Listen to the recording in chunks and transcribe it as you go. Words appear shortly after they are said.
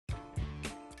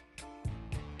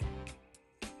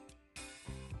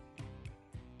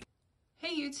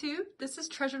Hey YouTube, this is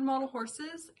Treasured Model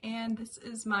Horses, and this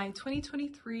is my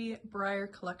 2023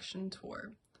 Breyer Collection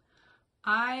tour.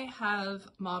 I have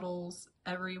models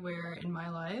everywhere in my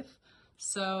life,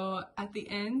 so at the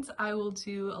end I will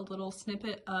do a little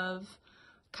snippet of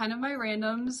kind of my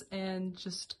randoms and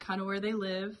just kind of where they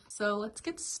live. So let's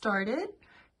get started.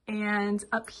 And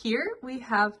up here we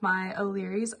have my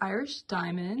O'Leary's Irish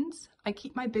Diamonds. I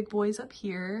keep my big boys up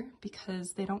here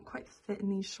because they don't quite fit in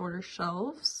these shorter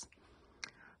shelves.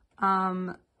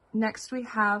 Next we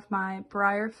have my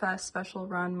Breyer Fest Special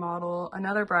Run model,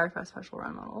 another Breyer Fest Special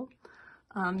Run model.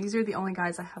 These are the only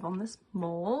guys I have on this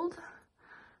mold.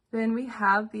 Then we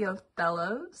have the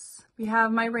Othellos. We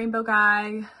have my Rainbow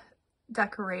Guy,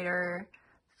 Decorator,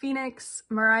 Phoenix,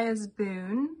 Mariah's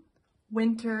Boone,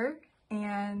 Winter,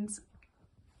 and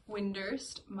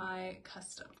Windurst, my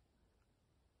custom.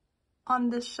 On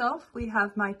this shelf we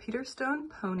have my Peterstone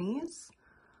ponies.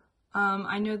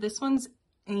 I know this one's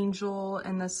Angel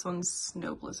and this one's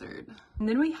Snow Blizzard. And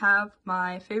then we have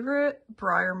my favorite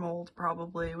Breyer mold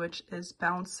probably, which is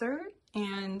Bouncer,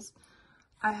 and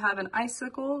I have an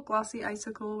icicle, glossy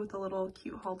icicle with a little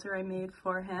cute halter I made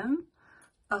for him,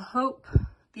 a Hope,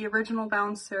 the original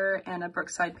Bouncer, and a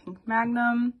Brookside Pink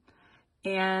Magnum,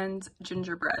 and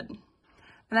Gingerbread. And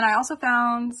then I also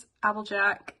found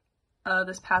Applejack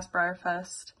this past Breyer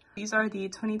Fest. These are the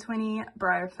 2020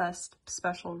 Breyer Fest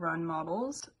Special Run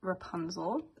models,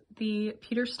 Rapunzel. The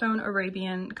Peterstone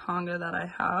Arabian Conga that I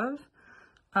have.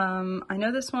 I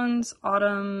know this one's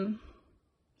Autumn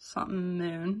something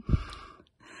Moon.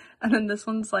 And then this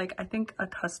one's like, I think a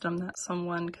custom that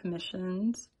someone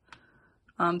commissioned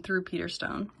through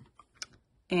Peterstone.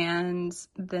 And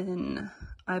then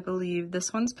I believe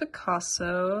this one's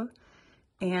Picasso.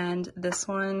 And this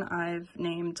one I've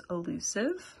named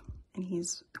Elusive. And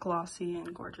he's glossy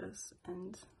and gorgeous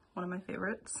and one of my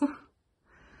favorites.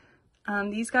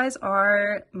 These guys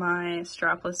are my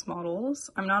strapless models.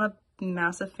 I'm not a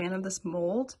massive fan of this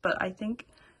mold, but I think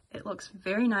it looks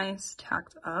very nice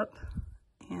tacked up.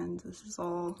 And this is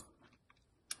all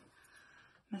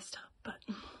messed up,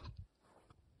 but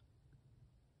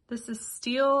this is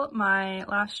Steel, my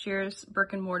last year's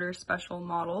brick and mortar special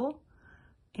model.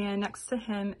 And next to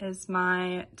him is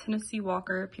my Tennessee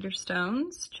Walker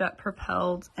Peterstones, jet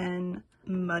propelled and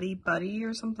Muddy Buddy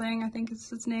or something, I think is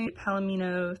his name,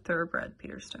 Palomino Thoroughbred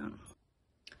Peterstone.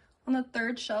 On the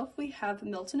third shelf we have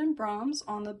Milton and Brahms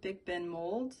on the Big Ben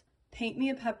mold, Paint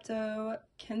Me a Pepto,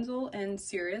 Kendall and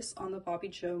Sirius on the Bobby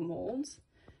Joe molds.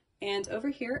 And over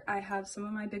here I have some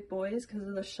of my big boys because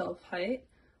of the shelf height.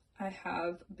 I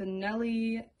have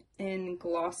Benelli in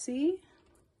Glossy,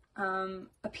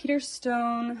 a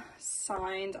Peterstone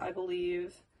signed, I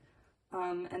believe,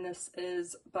 and this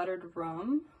is Buttered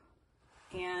Rum.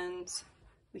 And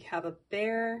we have a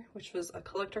Bear, which was a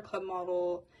Collector Club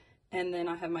model, and then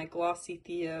I have my Glossy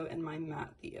Theo and my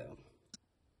Matte Theo.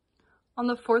 On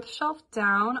the fourth shelf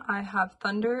down, I have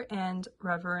Thunder and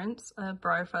Reverence, a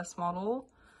Breyer Fest model,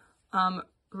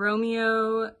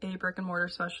 Romeo, a brick and mortar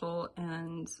special,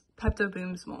 and Pepto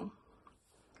Booms mold.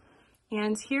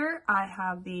 And here I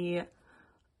have the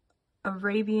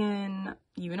Arabian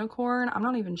Unicorn. I'm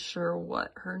not even sure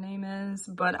what her name is,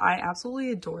 but I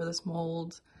absolutely adore this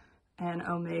mold. And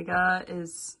Omega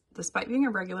is, despite being a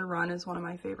regular run, is one of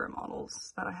my favorite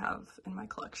models that I have in my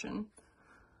collection.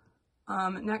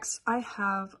 Next I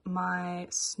have my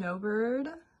Snowbird,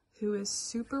 who is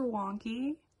super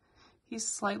wonky. He's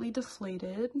slightly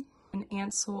deflated, an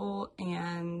Ansel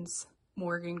and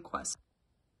Morgan Quest.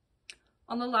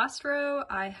 On the last row,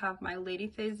 I have my Lady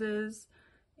Phases,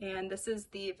 and this is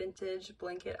the vintage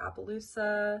blanket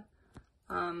Appaloosa.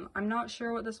 I'm not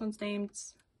sure what this one's named.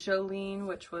 Jolene,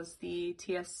 which was the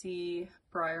TSC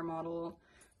Breyer model,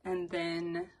 and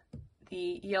then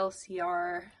the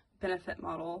ELCR benefit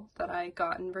model that I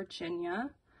got in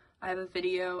Virginia. I have a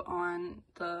video on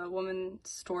the woman's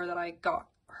store that I got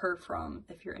her from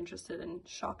if you're interested in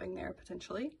shopping there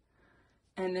potentially.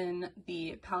 And then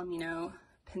the Palomino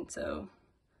Pinto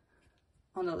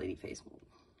on the Lady Face mold.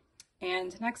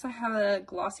 And next I have a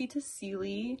Glossy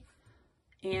Tassili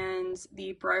and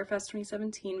the Breyer Fest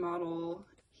 2017 model.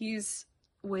 He's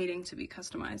waiting to be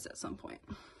customized at some point.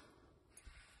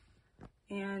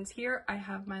 And here I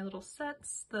have my little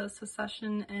sets, the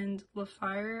Secession and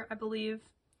LaFire, I believe,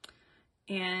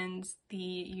 and the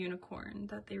Unicorn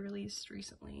that they released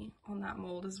recently on that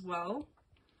mold as well.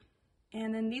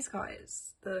 And then these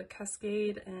guys, the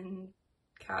Cascade and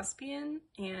Caspian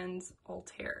and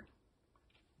Altair.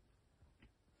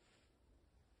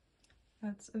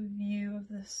 That's a view of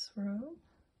this row.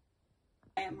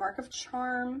 And Mark of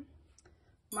Charm,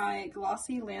 my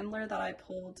glossy Landler that I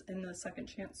pulled in the Second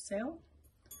Chance sale,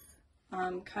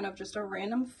 kind of just a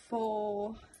random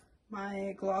full,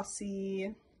 my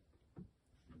glossy,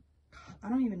 I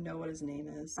don't even know what his name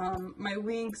is, my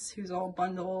Winx, who's all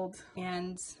bundled,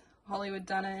 and Hollywood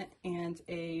Dunnett, and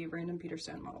a random Peter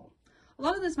Stone model. A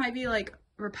lot of this might be like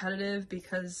repetitive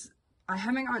because I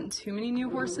haven't gotten too many new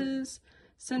horses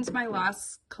since my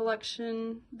last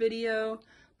collection video,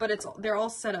 but they're all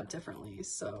set up differently,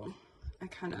 so I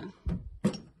kind of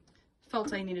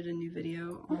felt I needed a new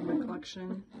video on my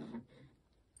collection.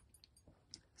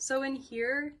 So in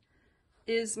here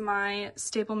is my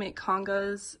stablemate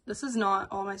congas. This is not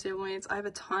all my stablemates. I have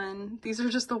a ton. These are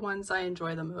just the ones I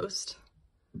enjoy the most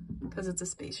because it's a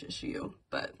space issue.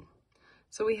 But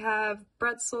so we have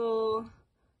Bretzel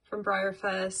from Breyer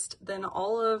Fest, then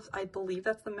all of, I believe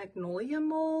that's the Magnolia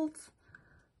mold.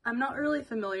 I'm not really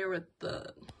familiar with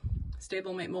the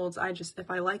stablemate molds.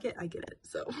 If I like it, I get it.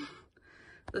 So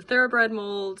the Thoroughbred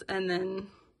mold, and then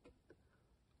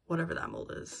whatever that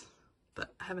mold is.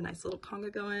 But I have a nice little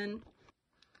conga going.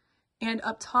 And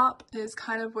up top is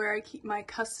kind of where I keep my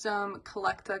custom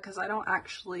collecta because I don't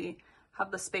actually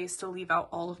have the space to leave out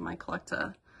all of my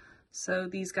collecta. So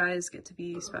these guys get to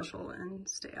be special and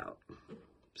stay out.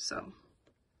 So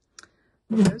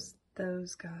there's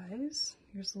those guys.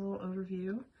 Here's a little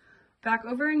overview. Back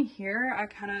over in here, I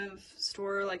kind of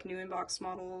store like new in-box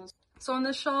models. So on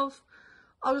this shelf,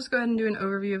 I'll just go ahead and do an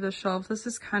overview of this shelf. This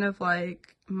is kind of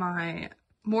like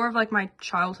more of like my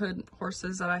childhood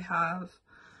horses that I have.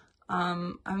 I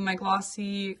have my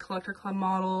glossy Collector Club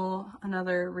model,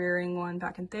 another rearing one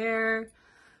back in there,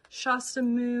 Shasta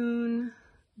Moon,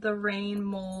 the Rain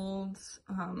molds,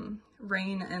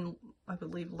 Rain and I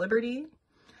believe Liberty.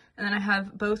 And then I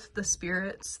have both the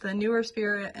Spirits, the newer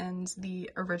Spirit and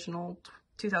the original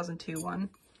 2002 one.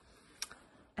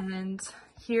 And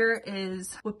here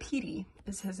is Wapiti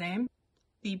is his name.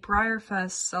 The Breyer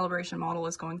Fest celebration model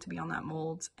is going to be on that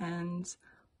mold, and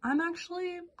I'm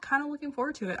actually kind of looking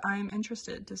forward to it. I'm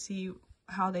interested to see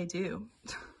how they do.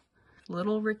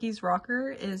 Little Ricky's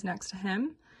Rocker is next to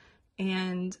him,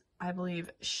 and I believe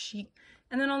Chic.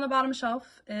 And then on the bottom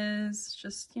shelf is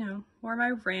just, you know, more of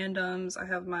my randoms. I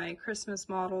have my Christmas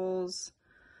models,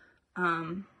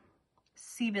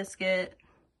 Seabiscuit,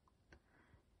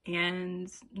 and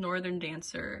Northern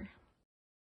Dancer.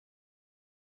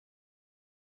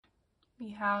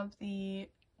 We have the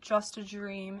Just a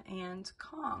Dream and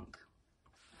Kong.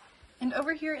 And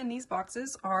over here in these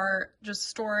boxes are just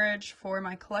storage for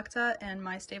my collecta and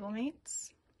my stablemates.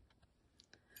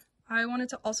 I wanted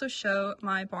to also show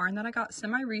my barn that I got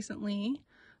semi-recently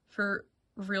for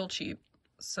real cheap,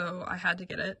 so I had to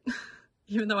get it,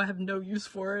 even though I have no use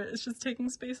for it. It's just taking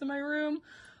space in my room,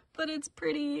 but it's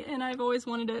pretty and I've always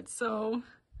wanted it, so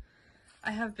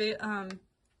I have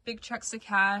big checks to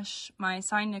cash, my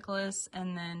Saint Nicholas,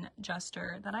 and then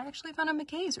Jester that I actually found at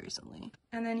McKay's recently.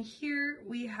 And then here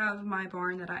we have my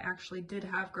barn that I actually did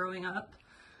have growing up.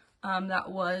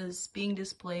 That was being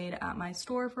displayed at my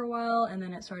store for a while, and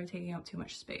then it started taking up too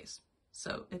much space.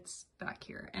 So it's back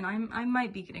here, and I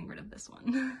might be getting rid of this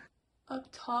one. Up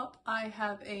top, I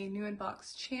have a new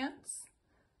in-box Chance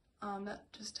that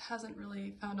just hasn't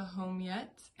really found a home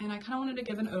yet, and I kind of wanted to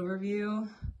give an overview.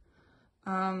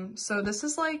 So this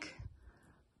is like,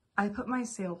 I put my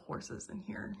sale horses in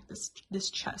here,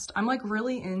 this chest. I'm like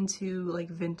really into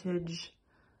like vintage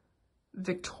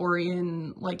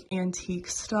Victorian like antique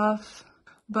stuff,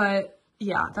 but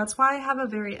yeah, that's why I have a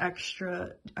very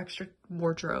extra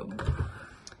wardrobe.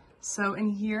 So in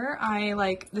here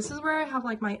this is where I have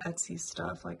like my Etsy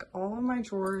stuff. Like all of my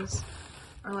drawers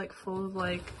are like full of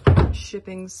like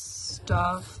shipping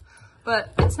stuff,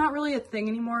 but it's not really a thing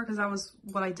anymore because that was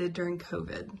what I did during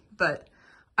COVID. But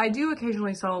I do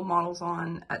occasionally sell models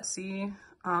on Etsy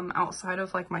outside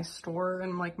of like my store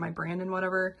and like my brand and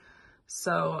whatever.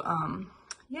 So,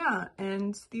 yeah,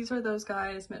 and these are those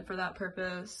guys meant for that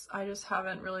purpose. I just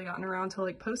haven't really gotten around to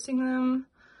like posting them.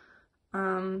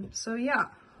 So yeah,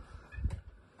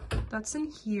 that's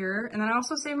in here. And then I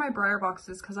also save my Breyer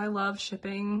boxes because I love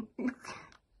shipping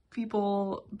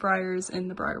people Breyers in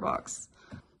the Breyer box.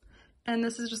 And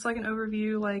this is just like an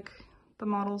overview, like the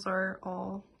models are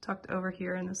all tucked over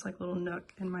here in this like little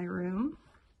nook in my room.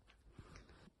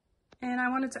 And I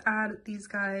wanted to add these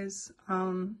guys,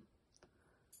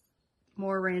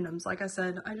 more randoms. Like I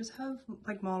said, I just have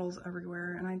like models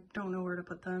everywhere and I don't know where to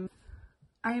put them.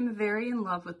 I am very in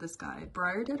love with this guy.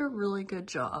 Breyer did a really good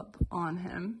job on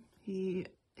him. He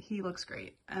looks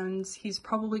great, and he's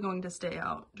probably going to stay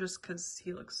out just because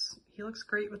he looks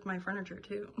great with my furniture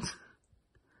too.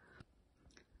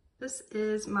 This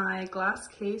is my glass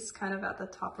case kind of at the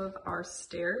top of our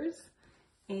stairs,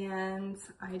 And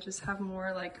I just have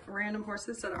more like random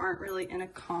horses that aren't really in a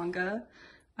conga.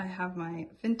 I have my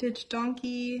vintage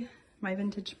donkey, my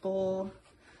vintage bull,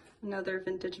 another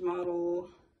vintage model,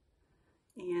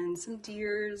 and some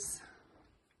deers.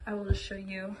 I will just show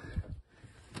you.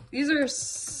 These are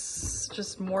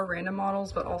just more random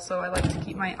models, but also I like to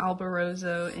keep my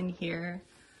Albarozo in here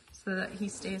so that he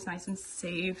stays nice and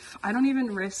safe. I don't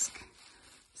even risk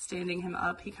standing him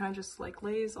up. He kind of just like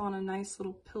lays on a nice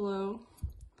little pillow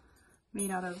made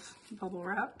out of bubble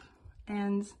wrap.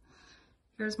 And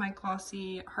here's my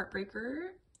glossy Heartbreaker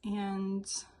and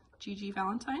Gigi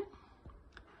Valentine.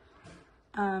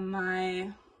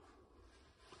 I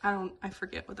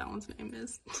forget what that one's name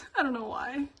is. I don't know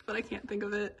why, but I can't think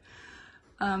of it.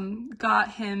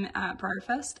 Got him at Breyer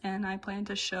Fest, and I plan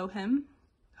to show him,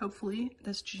 hopefully,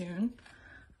 this June.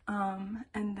 And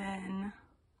then,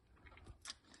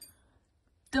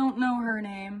 don't know her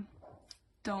name.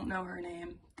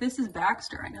 This is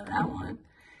Baxter, I know that one.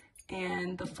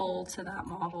 And the foal to that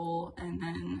model, and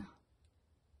then,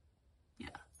 yeah,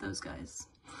 those guys.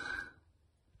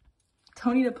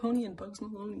 Tony the Pony and Bugs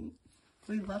Maloney.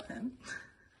 We love him.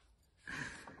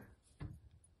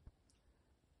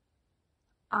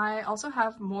 I also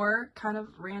have more kind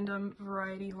of random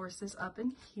variety horses up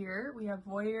in here. We have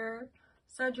Voyeur,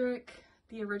 Cedric,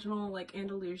 the original like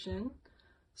Andalusian,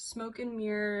 Smoke and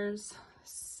Mirrors,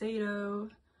 Sato,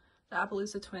 the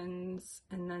Appaloosa twins,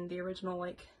 and then the original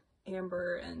like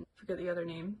Amber and I forget the other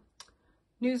name.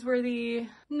 Newsworthy,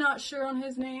 not sure on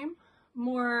his name.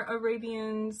 More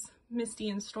Arabians, Misty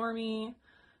and Stormy,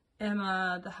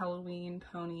 Emma, the Halloween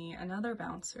pony, another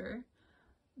bouncer,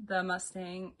 the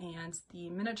Mustang, and the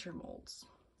miniature molds,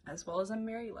 as well as a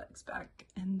Merrylegs back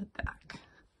in the back.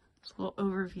 Just a little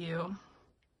overview.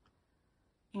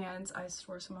 And I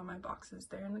store some of my boxes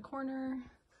there in the corner.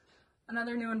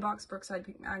 Another new in box Brookside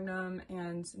Peak Magnum,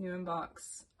 and new in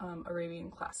box Arabian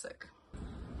Classic.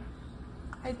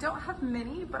 I don't have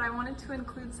many, but I wanted to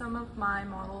include some of my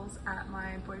models at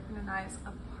my boyfriend and I's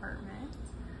apartment.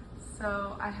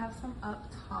 So I have some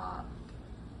up top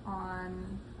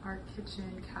on our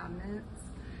kitchen cabinets,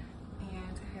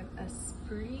 and I have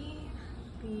Esprit,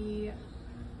 the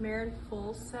Married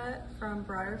Full set from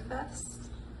Breyer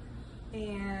Fest,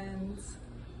 and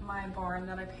my barn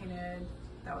that I painted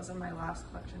that was in my last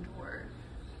collection tour,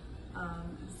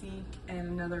 Zeke and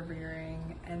another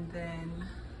rearing, and then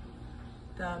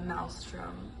the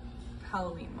Maelstrom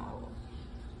Halloween model.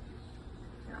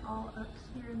 They're all up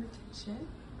here in the kitchen.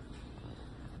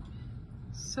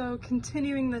 So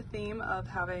continuing the theme of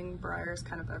having Breyers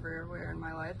kind of everywhere in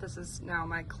my life, this is now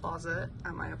my closet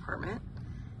at my apartment.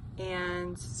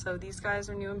 And so these guys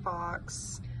are new in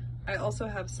box. I also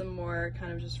have some more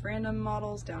kind of just random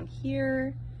models down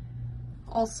here.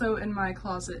 Also in my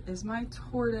closet is my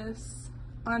tortoise,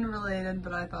 unrelated,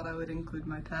 but I thought I would include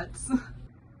my pets.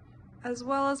 As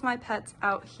well as my pets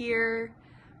out here,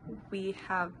 we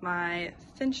have my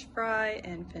Finch Fry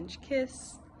and Finch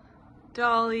Kiss,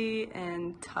 Dolly,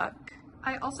 and Tuck.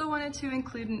 I also wanted to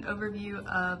include an overview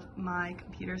of my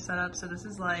computer setup. So this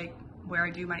is like where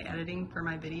I do my editing for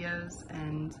my videos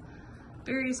and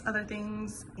various other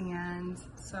things. And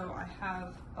so I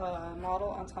have a model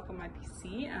on top of my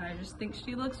PC, and I just think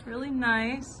she looks really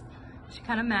nice. She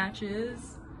kind of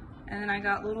matches. And then I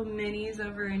got little minis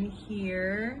over in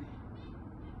here,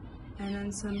 and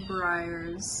then some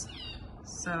Breyers.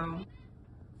 So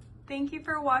thank you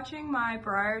for watching my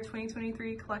Breyer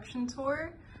 2023 collection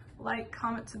tour. Like,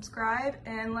 comment, subscribe,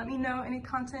 and let me know any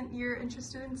content you're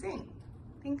interested in seeing.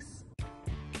 Thanks.